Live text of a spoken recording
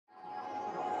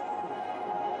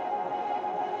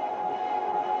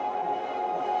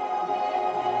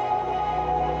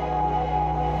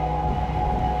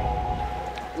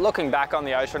Looking back on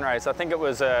the ocean race, I think it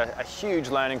was a huge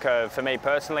learning curve for me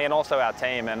personally and also our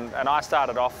team. And I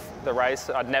started off the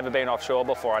race, I'd never been offshore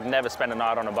before, I'd never spent a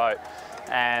night on a boat.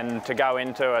 And to go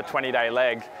into a 20-day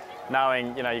leg,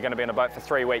 knowing you're going to be on a boat for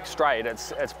 3 weeks straight,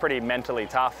 it's pretty mentally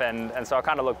tough. And so I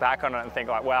kind of look back on it and think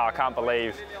like, wow, I can't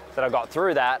believe that I got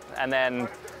through that. And then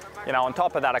on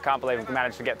top of that, I can't believe I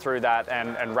managed to get through that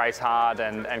and race hard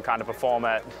and kind of perform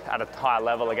at a high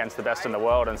level against the best in the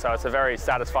world. And so it's a very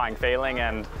satisfying feeling,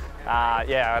 and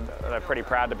yeah, I'm pretty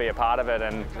proud to be a part of it,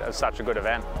 and it's such a good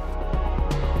event.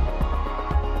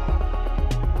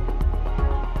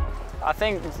 I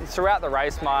think throughout the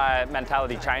race my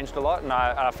mentality changed a lot, and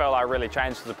I felt I really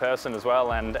changed as a person as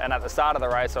well. And at the start of the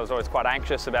race I was always quite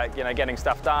anxious about getting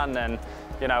stuff done and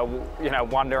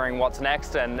wondering what's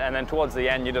next, and then towards the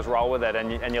end you just roll with it,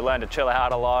 and you learn to chill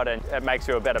out a lot, and it makes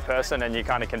you a better person, and you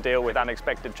kind of can deal with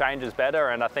unexpected changes better.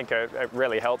 And I think it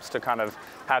really helps to kind of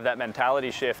have that mentality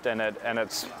shift, and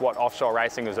it's what offshore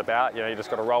racing is about. You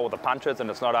just got to roll with the punches, and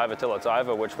it's not over till it's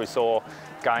over, which we saw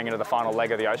going into the final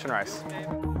leg of the ocean race.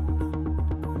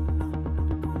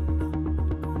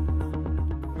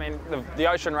 I mean, the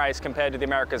ocean race compared to the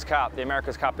America's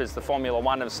Cup is the Formula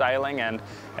One of sailing, and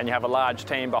you have a large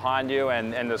team behind you,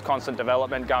 and there's constant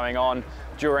development going on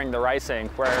during the racing,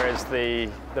 whereas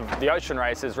the ocean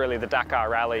race is really the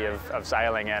Dakar rally of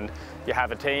sailing, and you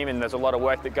have a team and there's a lot of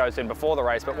work that goes in before the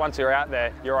race, but once you're out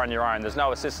there, you're on your own. There's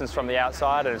no assistance from the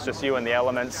outside, and it's just you and the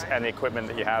elements and the equipment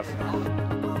that you have.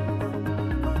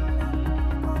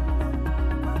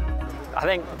 I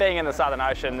think being in the Southern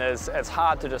Ocean, it's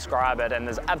hard to describe it, and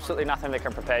there's absolutely nothing that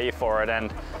can prepare you for it.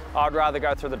 And I'd rather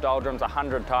go through the doldrums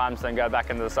 100 times than go back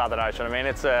into the Southern Ocean. I mean,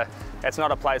 it's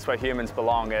not a place where humans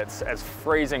belong. It's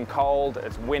freezing cold,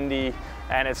 it's windy,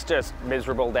 and it's just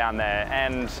miserable down there.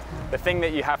 And the thing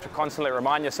that you have to constantly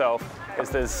remind yourself is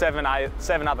there's seven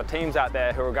other teams out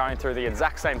there who are going through the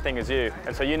exact same thing as you.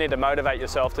 And so you need to motivate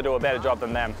yourself to do a better job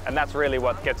than them. And that's really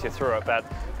what gets you through it. But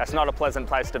that's not a pleasant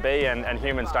place to be, and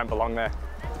humans don't belong there.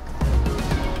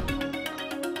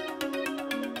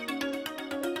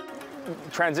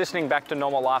 Transitioning back to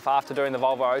normal life after doing the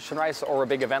Volvo Ocean Race or a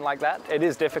big event like that, it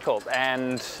is difficult,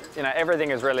 and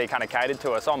everything is really kind of catered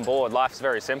to us on board. Life's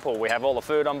very simple. We have all the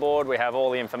food on board, we have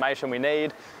all the information we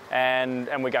need,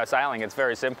 and we go sailing. It's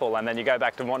very simple, and then you go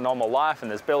back to normal life, and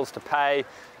there's bills to pay,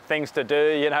 things to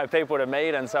do, people to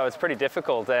meet, and so it's pretty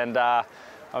difficult. And I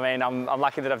mean, I'm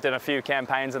lucky that I've done a few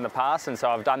campaigns in the past, and so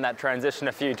I've done that transition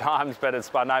a few times, but it's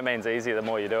by no means easy the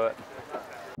more you do it.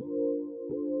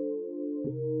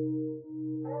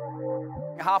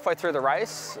 Halfway through the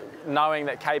race, knowing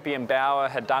that KP and Bauer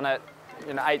had done it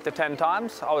 8 to 10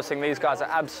 times, I was thinking these guys are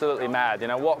absolutely mad.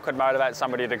 What could motivate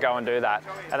somebody to go and do that?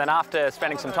 And then after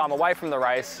spending some time away from the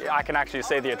race, I can actually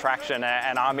see the attraction,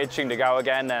 and I'm itching to go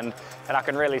again, and I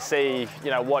can really see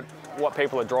what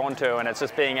people are drawn to, and it's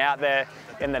just being out there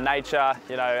in the nature,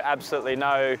 absolutely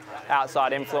no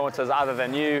outside influences other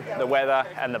than you, the weather,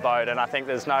 and the boat. And I think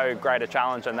there's no greater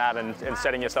challenge than that, in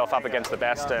setting yourself up against the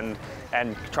best and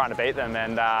trying to beat them.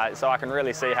 And so I can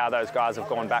really see how those guys have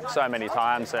gone back so many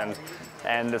times.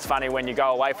 And it's funny, when you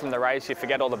go away from the race, you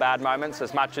forget all the bad moments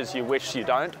as much as you wish you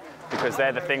don't, because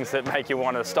they're the things that make you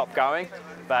want to stop going.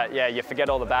 But yeah, you forget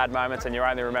all the bad moments and you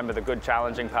only remember the good,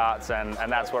 challenging parts, and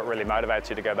that's what really motivates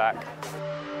you to go back.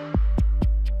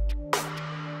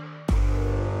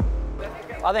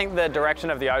 I think the direction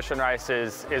of the ocean race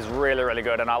is really, really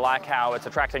good, and I like how it's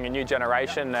attracting a new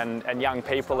generation and young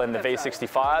people in the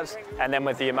V65s, and then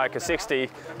with the Imoca 60,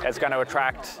 it's going to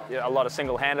attract a lot of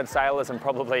single-handed sailors and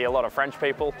probably a lot of French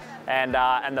people, and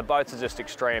the boats are just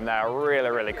extreme. They are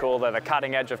really, really cool. They're the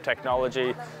cutting edge of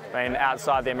technology. I mean,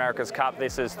 outside the America's Cup,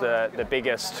 this is the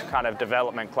biggest kind of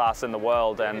development class in the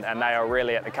world, and they are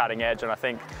really at the cutting edge, and I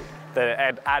think the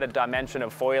added dimension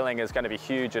of foiling is going to be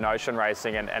huge in ocean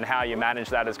racing, and how you manage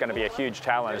that is going to be a huge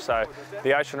challenge. So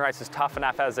the ocean race is tough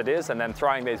enough as it is, and then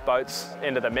throwing these boats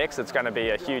into the mix, it's going to be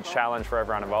a huge challenge for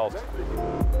everyone involved.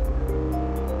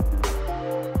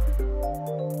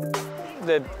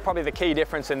 Probably the key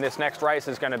difference in this next race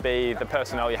is going to be the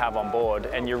personnel you have on board,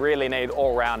 and you really need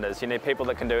all-rounders. You need people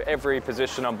that can do every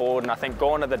position on board, and I think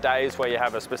gone are the days where you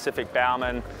have a specific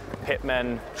bowman,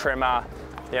 pitman, trimmer,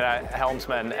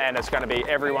 helmsman, and it's going to be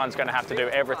everyone's going to have to do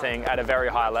everything at a very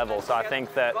high level. So I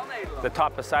think that the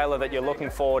type of sailor that you're looking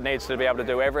for needs to be able to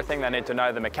do everything. They need to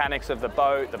know the mechanics of the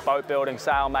boat building,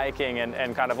 sail making,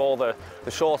 and kind of all the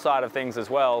shore side of things as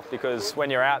well, because when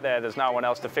you're out there, there's no one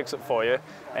else to fix it for you,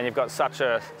 and you've got such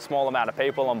a small amount of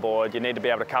people on board. You need to be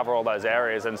able to cover all those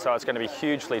areas, and so it's going to be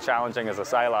hugely challenging as a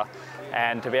sailor.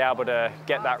 And to be able to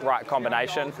get that right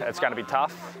combination, it's going to be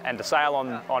tough. And to sail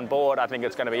on board, I think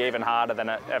it's going to be even harder than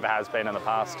it ever has been in the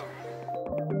past.